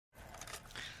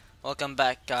Welcome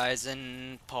back, guys,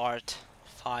 in part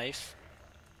 5.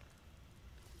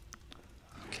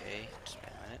 Okay, just wait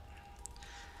a minute.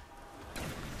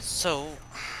 So, need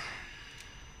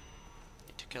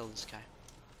to kill this guy.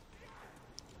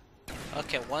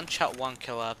 Okay, one shot, one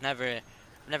kill. I've never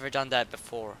done that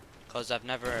before, cause I've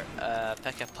never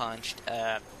peck-a-punched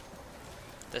the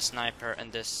sniper in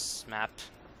this map.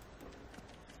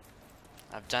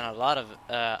 I've done a lot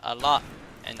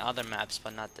in other maps,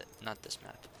 but not this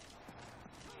map.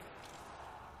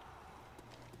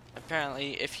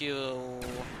 Apparently, if you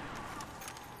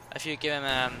give him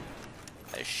a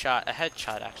shot, a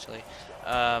headshot actually,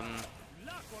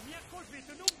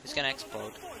 he's gonna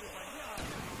explode.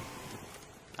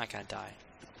 Not gonna die.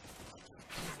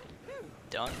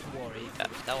 Don't worry, that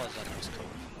was a nice code.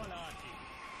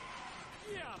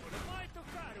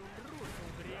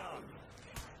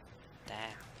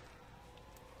 Damn.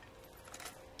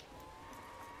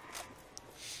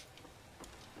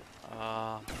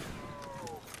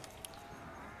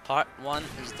 Part 1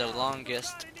 is the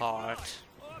longest part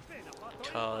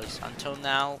because until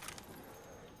now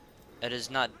it is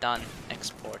not done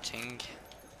exporting.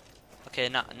 Okay,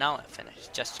 now it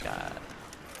finished.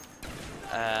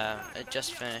 It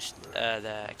just finished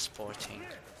the exporting.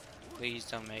 Please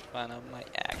don't make fun of my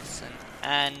accent.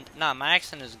 And no, my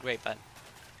accent is great, but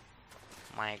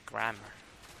my grammar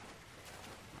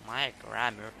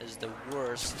is the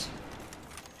worst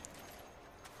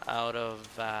out of.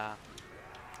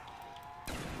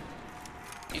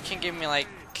 You can give me like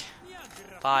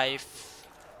 5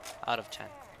 out of 10,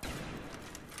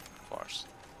 of course.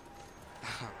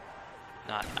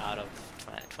 Not out of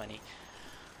 20.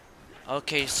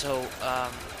 Okay, so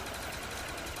I'm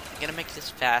gonna make this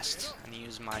fast and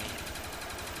use my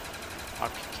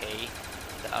RPK,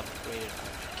 the upgraded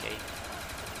RPK.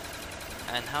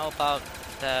 And how about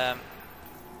the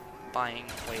buying?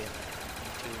 Wait a minute,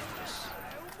 doing this.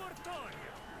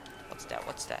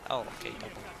 What's that? Oh, okay,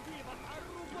 double.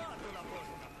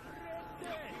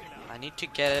 I need to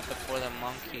get it before the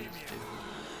monkeys do.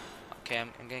 Okay,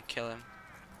 I'm gonna kill him.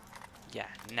 Yeah,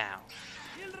 now.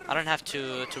 I don't have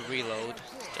to reload.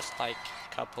 Just like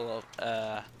a couple of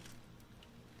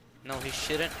No, he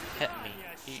shouldn't hit me.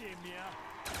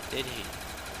 Did he?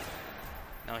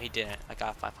 No, he didn't. I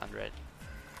got 500.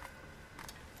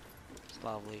 It's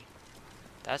lovely.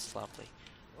 That's lovely.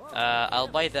 I'll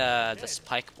buy the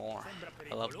spike more.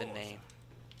 I love the name.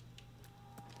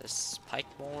 The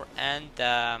spike more, and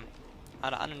I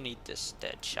don't need this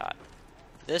dead shot.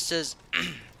 This is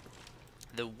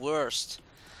the worst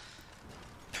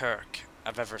perk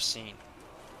I've ever seen.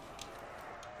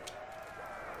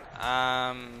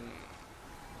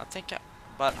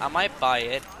 But I might buy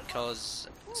it because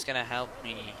it's gonna help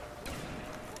me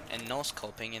in no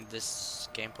scoping in this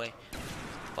gameplay,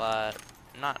 but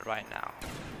not right now.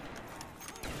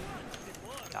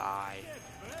 Die.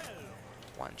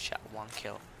 One shot, one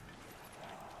kill.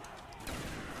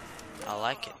 I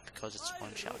like it because it's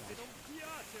one shot, one kill.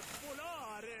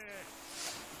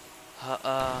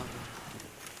 I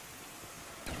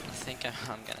think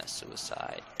I'm gonna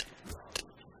suicide.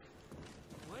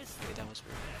 Okay, that was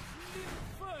weird.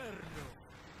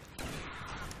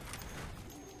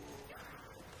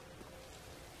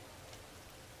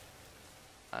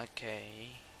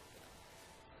 Okay.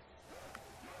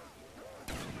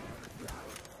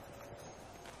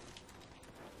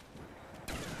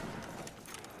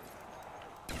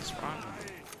 What's wrong?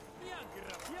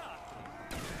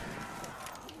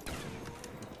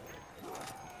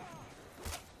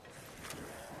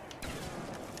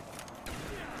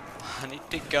 I need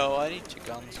to go. I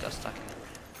almost got stuck in there.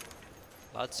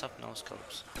 Lots of no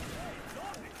scopes.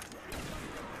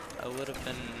 It would have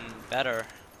been better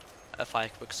if I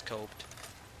quick scoped,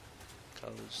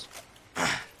 because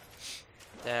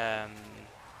the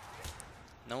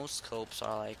no scopes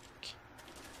are like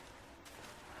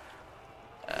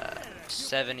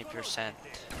 70%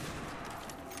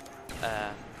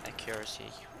 accuracy,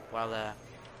 while in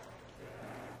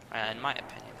my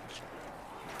opinion,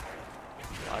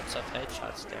 lots of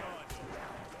headshots there.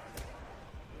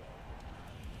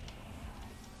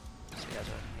 See, that's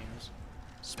what it means.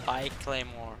 Spike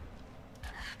Claymore.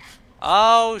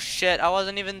 Oh shit, I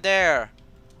wasn't even there.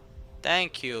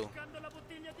 Thank you,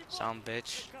 some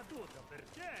bitch.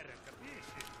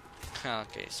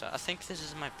 Okay, so I think this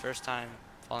is my first time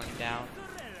falling down.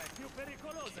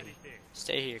 Okay.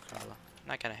 Stay here, Carla. I'm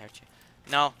not gonna hurt you.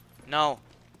 No, no.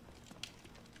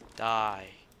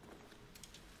 Die.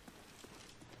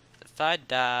 If I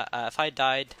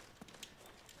died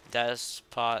that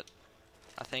spot,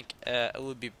 I think it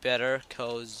would be better,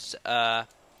 cause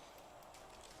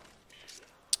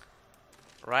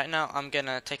Right now, I'm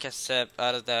gonna take a sip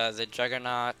out of the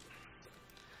Juggernaut,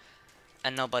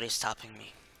 and nobody's stopping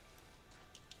me.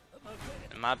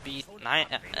 It might be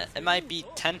it might be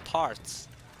 10 parts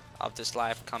of this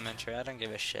live commentary. I don't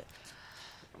give a shit.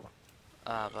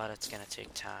 But it's gonna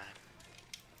take time.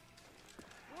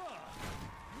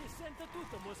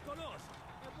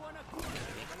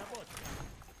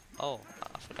 Oh,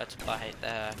 I forgot to buy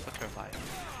quick revive.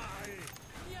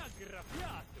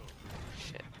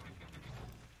 Shit.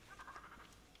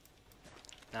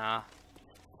 Nah.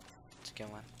 It's a good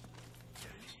one.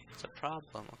 It's a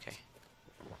problem, okay.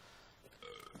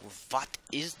 What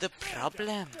is the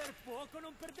problem?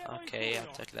 Okay,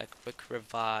 I'll take that quick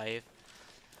revive.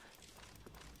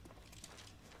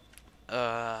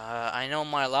 I know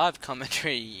my live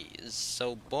commentary is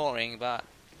so boring, but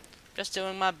just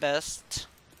doing my best.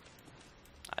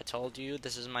 I told you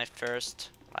this is my first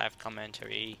live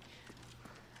commentary.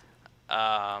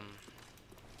 And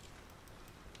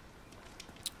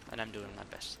I'm doing my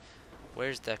best.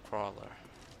 Where's the crawler?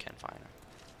 Can't find him.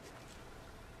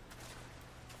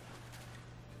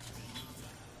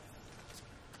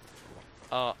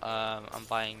 Oh, I'm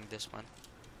buying this one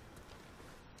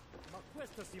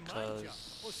because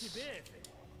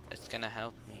it's gonna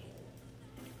help me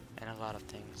in a lot of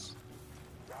things.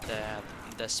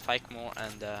 The spike more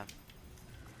and the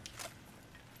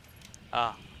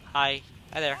hi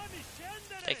there.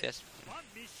 Take this.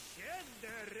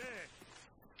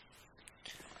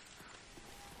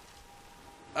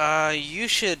 You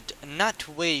should not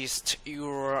waste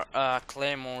your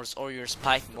claymores or your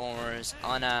spike mores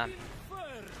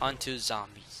onto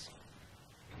zombies.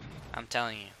 I'm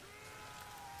telling you,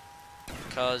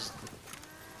 because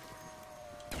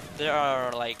there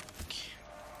are like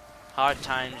hard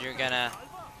times you're gonna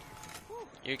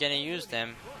use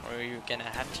them, or you're gonna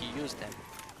have to use them.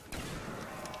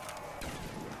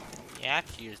 You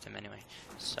have to use them anyway.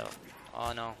 So,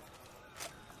 oh no.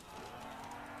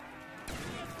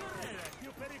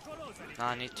 No,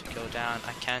 I need to go down.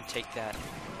 I can't take that.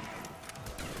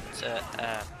 It's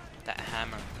that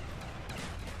hammer.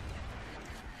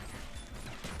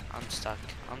 I'm stuck.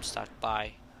 I'm stuck.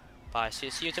 Bye. Bye.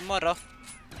 See you tomorrow.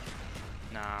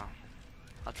 No.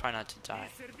 I'll try not to die.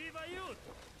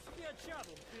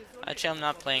 Actually, I'm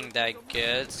not playing that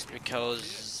good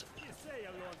because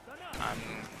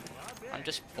I'm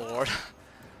just bored.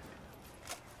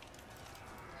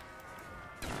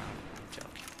 I'm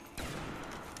joking.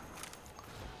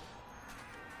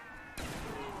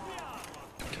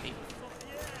 Okay.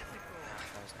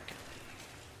 That was not good.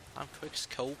 I'm quick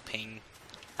scoping.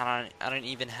 I don't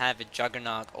even have a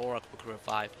Juggernaut or a quick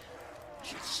revive. I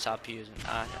should stop using.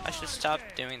 I should stop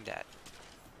doing that,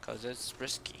 cause it's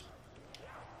risky.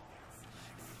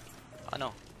 Oh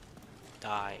no!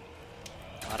 Die.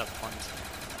 A lot of points.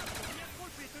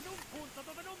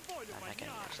 I can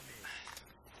use it.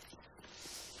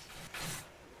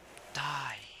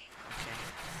 Die. Okay.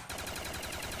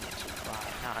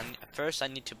 Now, first I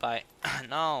need to buy.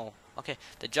 No. Okay.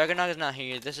 The Juggernaut is not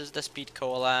here. This is the Speed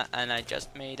Cola, and I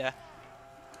just made a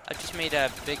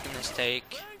big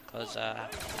mistake. Cause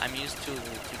I'm used to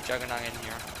Juggernaut in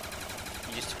here.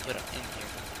 I used to put it in here.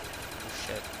 Oh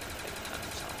shit.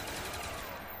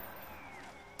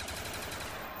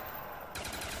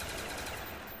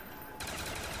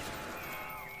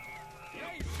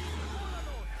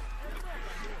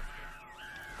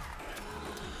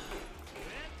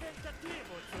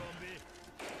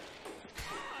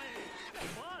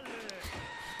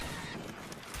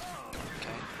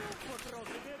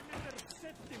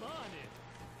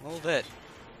 Move it.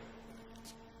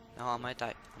 No, I might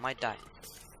die. I might die.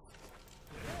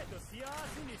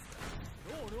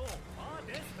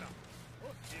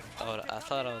 Oh, I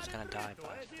thought I was gonna die,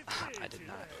 but I did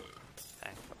not.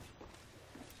 Thankfully.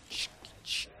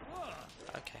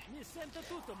 Okay.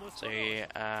 So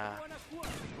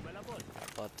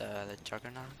about the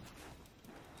Juggernaut.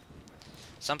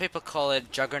 Some people call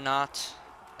it Juggernaut,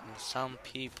 and some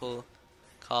people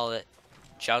call it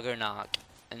Juggernaut.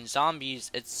 In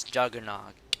zombies, it's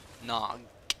Juggernaut. Nog.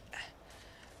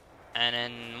 And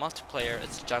in multiplayer,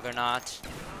 it's Juggernaut.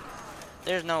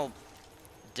 There's no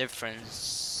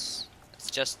difference.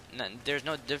 It's just there's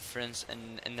no difference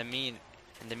in the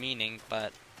meaning,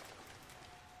 but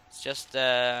it's just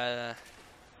the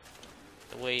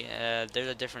way there's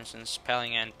a difference in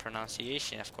spelling and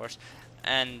pronunciation, of course,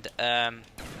 and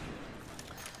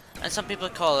some people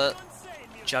call it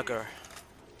Jugger.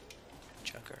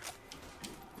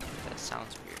 That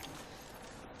sounds weird.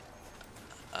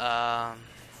 I'm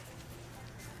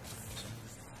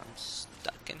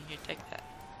stuck in here. Take that.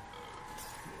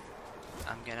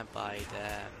 I'm gonna buy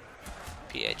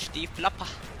PhD flopper.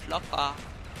 Flopper.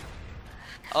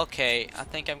 Okay, I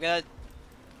think I'm gonna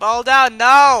fall down.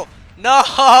 No!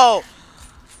 No!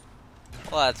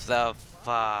 What the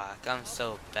fuck? I'm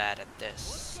so bad at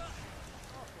this.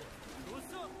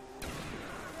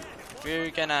 If you're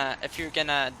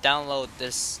gonna download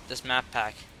this map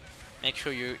pack, make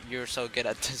sure you're so good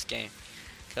at this game.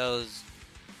 Cause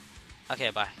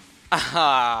okay, bye.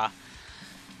 I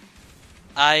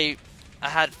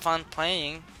had fun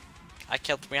playing. I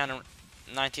killed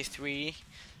 393.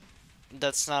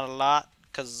 That's not a lot,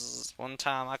 cause one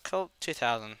time I killed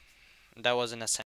 2,000. That wasn't a